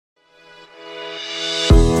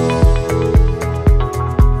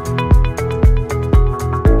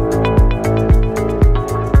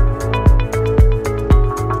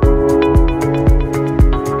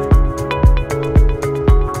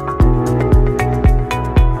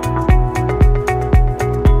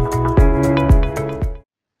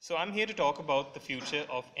I'm here to talk about the future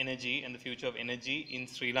of energy and the future of energy in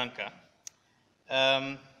Sri Lanka.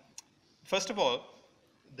 First of all,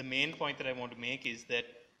 the main point that I want to make is that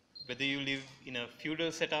whether you live in a feudal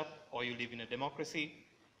setup or you live in a democracy,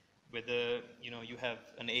 whether you have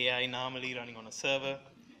an AI normally running on a server,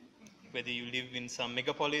 whether you live in some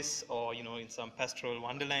megapolis or in some pastoral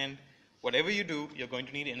wonderland, whatever you do, you're going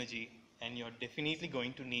to need energy, and you're definitely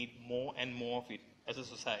going to need more and more of it as a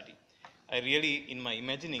society. I really, in my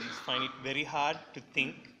imaginings, find it very hard to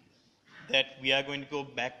think that we are going to go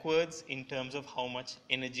backwards in terms of how much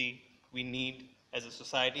energy we need as a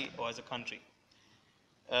society or as a country.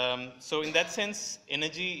 So in that sense,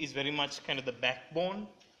 energy is very much kind of the backbone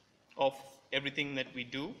of everything that we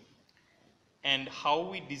do, and how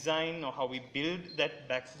we design or how we build that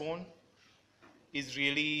backbone is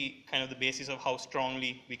really kind of the basis of how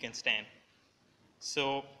strongly we can stand.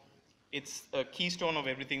 So it's a keystone of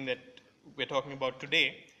everything that we're talking about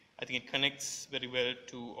today. I think it connects very well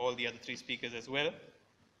to all the other three speakers as well.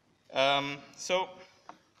 So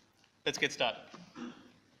let's get started.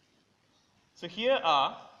 So here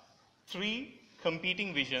are three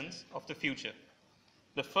competing visions of the future.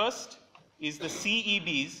 The first is the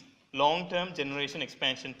CEB's long-term generation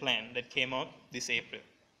expansion plan that came out this April.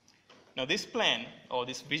 Now this plan, or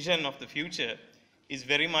this vision of the future, is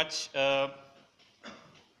very much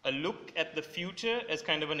a look at the future as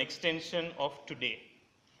kind of an extension of today.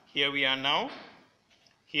 Here we are now,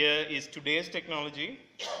 here is today's technology,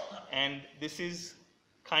 and this is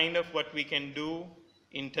kind of what we can do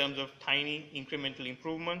in terms of tiny incremental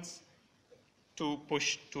improvements to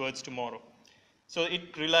push towards tomorrow. So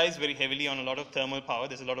it relies very heavily on a lot of thermal power.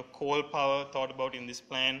 There's a lot of coal power thought about in this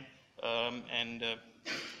plan, and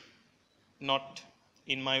not,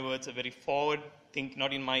 in my words, a very forward think,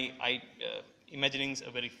 not in my imaginings, a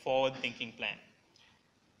very forward-thinking plan.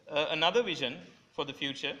 Another vision for the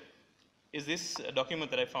future is this document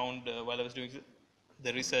that I found while I was doing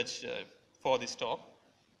the research for this talk,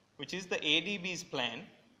 which is the ADB's plan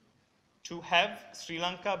to have Sri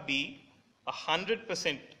Lanka be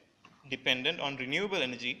 100% dependent on renewable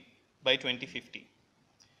energy by 2050.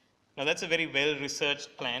 Now that's a very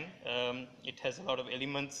well-researched plan. It has a lot of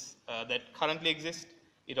elements that currently exist.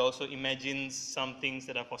 It also imagines some things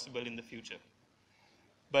that are possible in the future.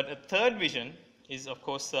 But a third vision is, of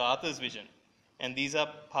course, Arthur's vision. And these are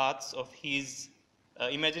parts of his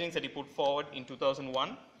imaginings that he put forward in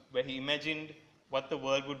 2001, where he imagined what the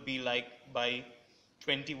world would be like by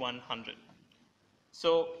 2100.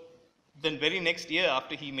 So then very next year,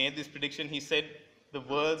 after he made this prediction, he said the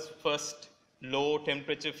world's first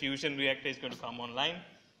low-temperature fusion reactor is going to come online.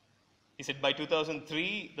 He said by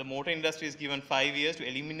 2003, the motor industry is given 5 years to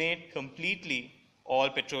eliminate completely all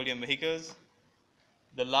petroleum vehicles.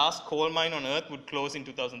 The last coal mine on Earth would close in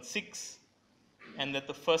 2006, and that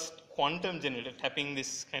the first quantum generator, tapping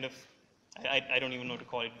this kind of, I don't even know what to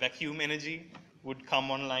call it, vacuum energy, would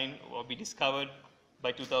come online or be discovered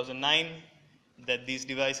by 2009, that these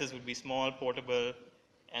devices would be small, portable,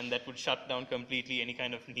 and that would shut down completely any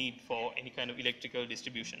kind of need for any kind of electrical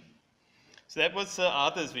distribution. So that was Sir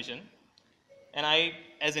Arthur's vision. And I,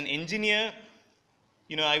 as an engineer,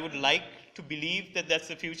 I would like to believe that that's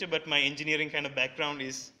the future, but my engineering kind of background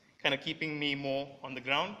is kind of keeping me more on the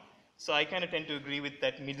ground. So I kind of tend to agree with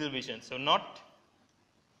that middle vision. So not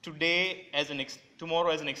today as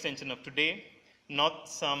tomorrow as an extension of today, not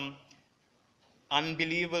some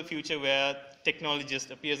unbelievable future where technology just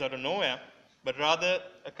appears out of nowhere, but rather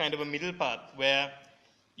a kind of a middle path where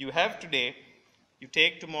you have today, you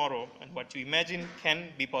take tomorrow, and what you imagine can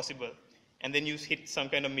be possible, and then you hit some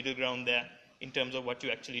kind of middle ground there in terms of what you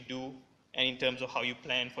actually do and in terms of how you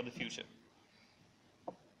plan for the future.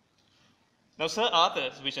 Now, Sir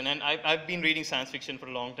Arthur's vision, and I've been reading science fiction for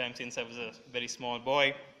a long time, since I was a very small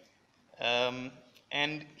boy,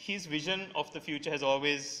 and his vision of the future has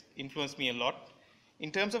always influenced me a lot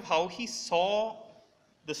in terms of how he saw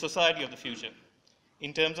the society of the future,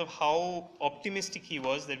 in terms of how optimistic he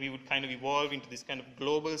was that we would kind of evolve into this kind of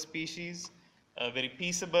global species, very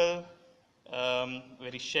peaceable,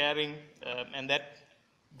 very sharing, and that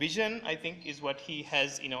vision, I think, is what he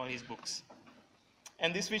has in all his books.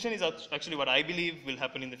 And this vision is actually what I believe will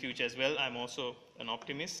happen in the future as well. I'm also an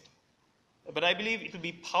optimist. But I believe it will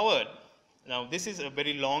be powered. Now, this is a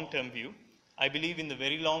very long-term view. I believe in the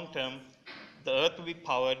very long term, the Earth will be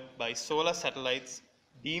powered by solar satellites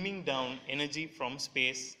beaming down energy from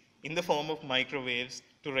space in the form of microwaves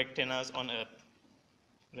to rectangles on Earth.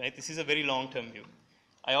 Right? This is a very long-term view.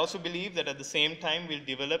 I also believe that at the same time, we'll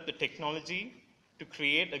develop the technology to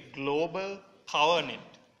create a global power net.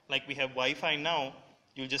 Like we have Wi-Fi now,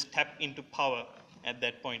 you'll just tap into power at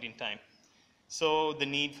that point in time. So the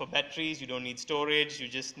need for batteries, you don't need storage, you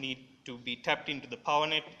just need to be tapped into the power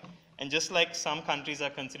net. And just like some countries are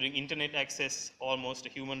considering internet access almost a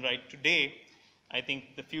human right today, I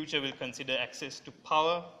think the future will consider access to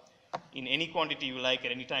power in any quantity you like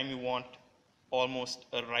at any time you want, almost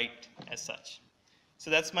a right as such. So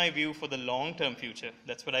that's my view for the long-term future.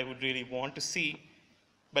 That's what I would really want to see.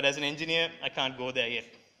 But as an engineer, I can't go there yet.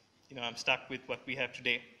 I'm stuck with what we have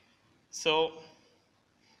today. So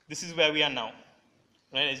this is where we are now.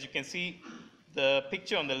 Right? As you can see, the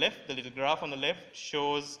picture on the left, the little graph on the left,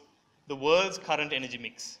 shows the world's current energy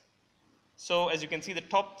mix. So as you can see, the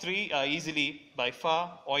top three are easily, by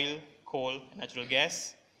far, oil, coal, and natural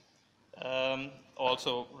gas,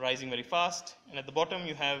 also rising very fast. And at the bottom,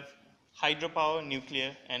 you have hydropower,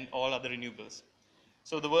 nuclear, and all other renewables.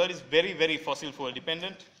 So the world is very, very fossil fuel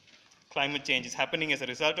dependent. Climate change is happening as a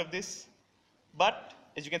result of this. But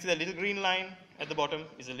as you can see, the little green line at the bottom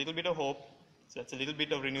is a little bit of hope. So that's a little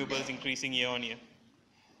bit of renewables increasing year on year.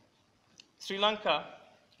 Sri Lanka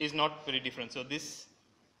is not very different. So this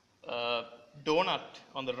donut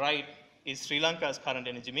on the right is Sri Lanka's current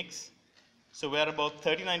energy mix. So we're about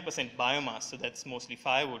 39% biomass, so that's mostly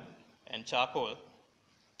firewood and charcoal.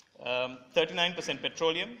 39%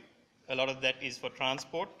 petroleum, a lot of that is for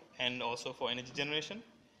transport and also for energy generation.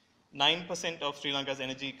 9% of Sri Lanka's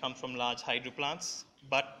energy comes from large hydro plants,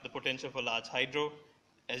 but the potential for large hydro,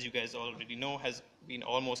 as you guys already know, has been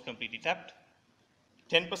almost completely tapped.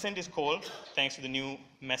 10% is coal, thanks to the new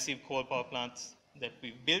massive coal power plants that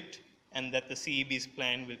we've built and that the CEB's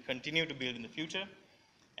plan will continue to build in the future.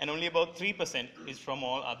 And only about 3% is from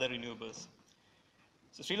all other renewables.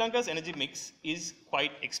 So Sri Lanka's energy mix is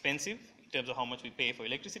quite expensive in terms of how much we pay for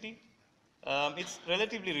electricity. It's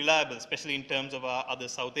relatively reliable, especially in terms of our other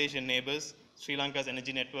South Asian neighbors. Sri Lanka's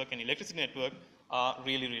energy network and electricity network are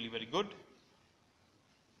really, really very good.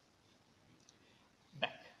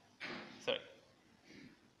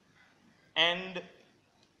 And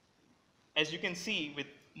as you can see, with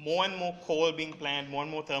more and more coal being planned, more and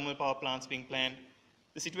more thermal power plants being planned,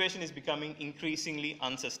 the situation is becoming increasingly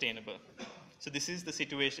unsustainable. So this is the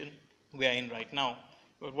situation we are in right now.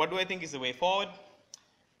 But what do I think is the way forward?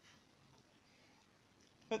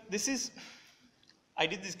 But I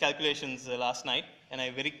did these calculations last night, and I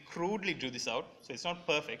very crudely drew this out, so it's not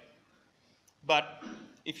perfect. But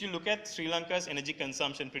if you look at Sri Lanka's energy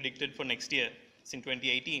consumption predicted for next year, it's in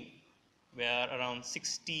 2018, we are around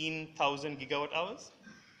 16,000 gigawatt hours.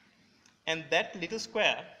 And that little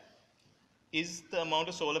square is the amount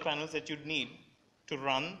of solar panels that you'd need to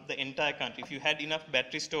run the entire country. If you had enough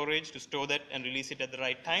battery storage to store that and release it at the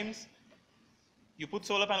right times, you put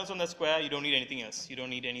solar panels on that square, you don't need anything else. You don't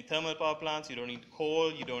need any thermal power plants, you don't need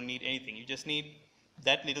coal, you don't need anything. You just need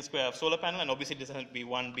that little square of solar panel, and obviously it doesn't have to be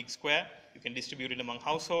one big square. You can distribute it among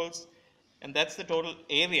households, and that's the total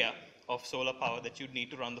area of solar power that you'd need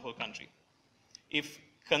to run the whole country. If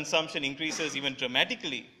consumption increases even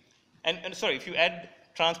dramatically, and sorry, if you add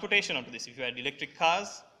transportation onto this, if you add electric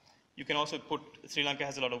cars, you can also put, Sri Lanka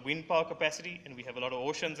has a lot of wind power capacity, and we have a lot of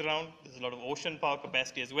oceans around. There's a lot of ocean power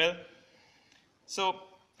capacity as well. So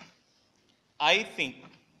I think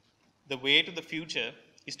the way to the future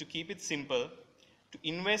is to keep it simple, to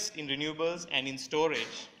invest in renewables and in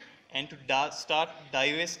storage, and to start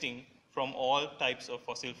divesting from all types of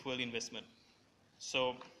fossil fuel investment.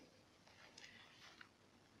 So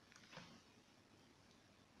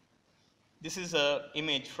this is an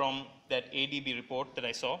image from that ADB report that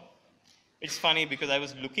I saw. It's funny because I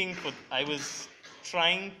was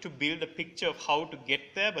trying to build a picture of how to get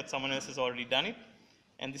there, but someone else has already done it.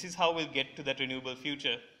 And this is how we'll get to that renewable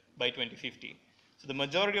future by 2050. So the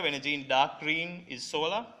majority of energy in dark green is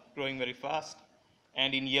solar, growing very fast,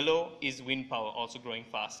 and in yellow is wind power, also growing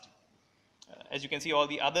fast. As you can see, all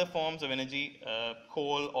the other forms of energy,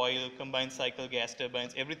 coal, oil, combined cycle, gas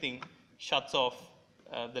turbines, everything shuts off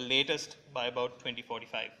the latest by about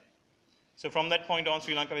 2045. So from that point on,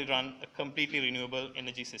 Sri Lanka will run a completely renewable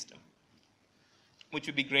energy system, which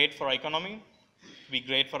would be great for our economy, to be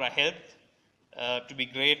great for our health, to be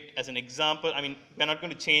great as an example. I mean, we're not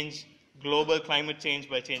going to change global climate change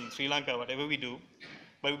by changing Sri Lanka, whatever we do,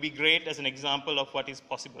 but it would be great as an example of what is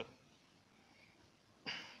possible.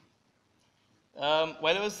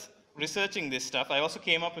 While I was researching this stuff, I also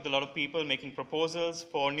came up with a lot of people making proposals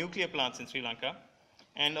for nuclear plants in Sri Lanka.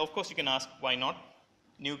 And of course, you can ask, why not?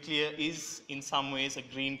 Nuclear is, in some ways, a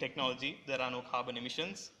green technology. There are no carbon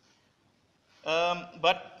emissions.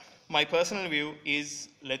 But my personal view is,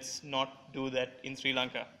 let's not do that in Sri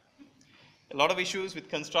Lanka. A lot of issues with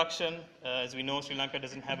construction. As we know, Sri Lanka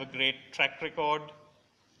doesn't have a great track record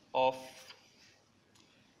of,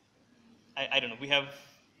 I don't know, we have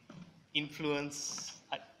influence,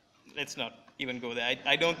 let's not even go there.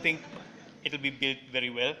 I don't think it'll be built very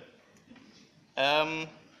well.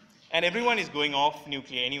 And everyone is going off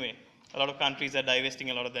nuclear anyway. A lot of countries are divesting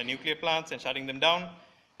a lot of their nuclear plants and shutting them down.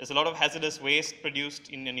 There's a lot of hazardous waste produced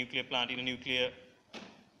in a nuclear plant, in a nuclear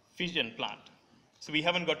fission plant. So we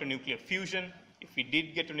haven't got to nuclear fusion. If we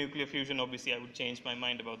did get to nuclear fusion, obviously I would change my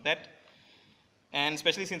mind about that. And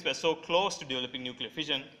especially since we're so close to developing nuclear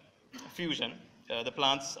fusion, the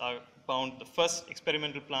plants are bound. The first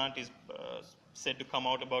experimental plant is said to come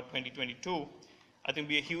out about 2022. I think it would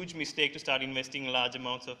be a huge mistake to start investing large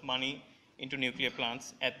amounts of money into nuclear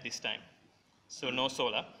plants at this time. So no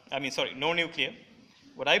no nuclear.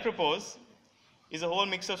 What I propose is a whole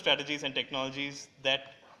mix of strategies and technologies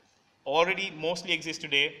that already mostly exist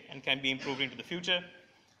today and can be improved into the future.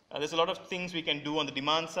 There's a lot of things we can do on the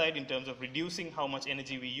demand side in terms of reducing how much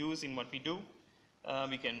energy we use in what we do.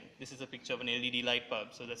 This is a picture of an LED light bulb.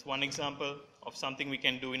 So that's one example of something we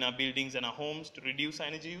can do in our buildings and our homes to reduce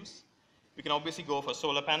energy use. We can obviously go for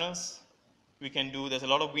solar panels. There's a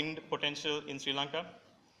lot of wind potential in Sri Lanka.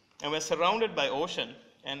 And we're surrounded by ocean.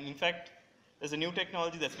 And in fact, there's a new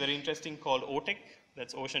technology that's very interesting called OTEC.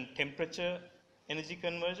 That's ocean temperature energy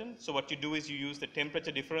conversion. So what you do is you use the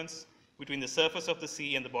temperature difference between the surface of the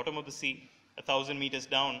sea and the bottom of the sea, 1,000 meters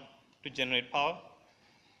down, to generate power.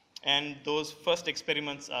 And those first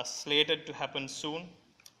experiments are slated to happen soon.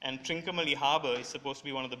 And Trincomalee Harbor is supposed to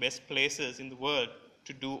be one of the best places in the world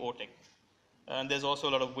to do OTEC. And there's also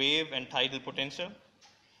a lot of wave and tidal potential.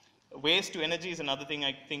 Waste to energy is another thing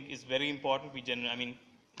I think is very important.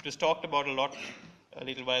 It was talked about a lot a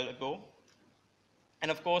little while ago.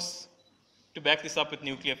 And of course, to back this up with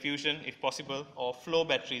nuclear fusion, if possible, or flow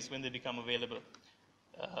batteries when they become available.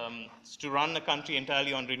 To run a country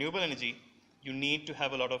entirely on renewable energy, you need to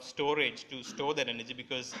have a lot of storage to store that energy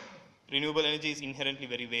because renewable energy is inherently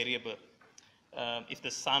very variable. If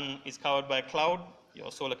the sun is covered by a cloud,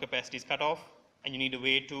 your solar capacity is cut off, and you need a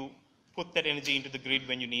way to put that energy into the grid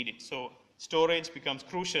when you need it. So storage becomes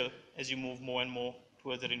crucial as you move more and more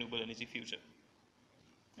towards the renewable energy future.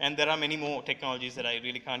 And there are many more technologies that I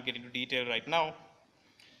really can't get into detail right now.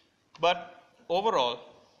 But overall,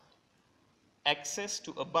 access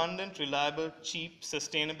to abundant, reliable, cheap,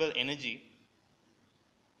 sustainable energy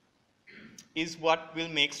is what will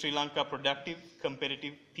make Sri Lanka productive,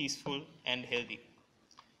 competitive, peaceful, and healthy.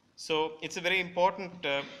 So it's a very important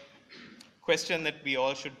question that we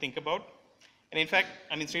all should think about. And in fact,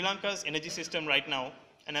 Sri Lanka's energy system right now,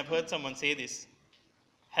 and I've heard someone say this,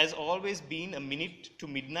 has always been a minute to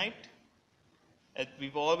midnight.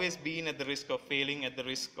 We've always been at the risk of failing, at the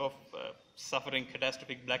risk of suffering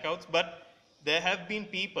catastrophic blackouts. But there have been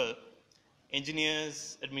people,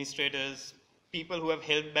 engineers, administrators, people who have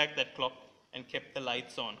held back that clock and kept the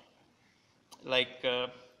lights on, like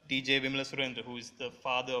DJ Vimala Surendra, who is the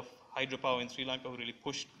father of hydropower in Sri Lanka, who really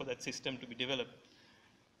pushed for that system to be developed.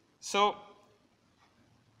 So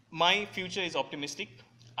my future is optimistic.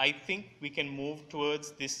 I think we can move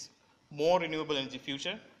towards this more renewable energy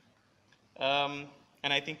future. And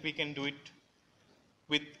I think we can do it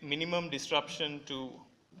with minimum disruption to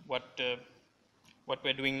what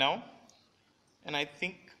we're doing now. And I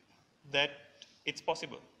think that it's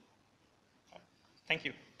possible. Thank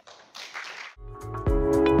you.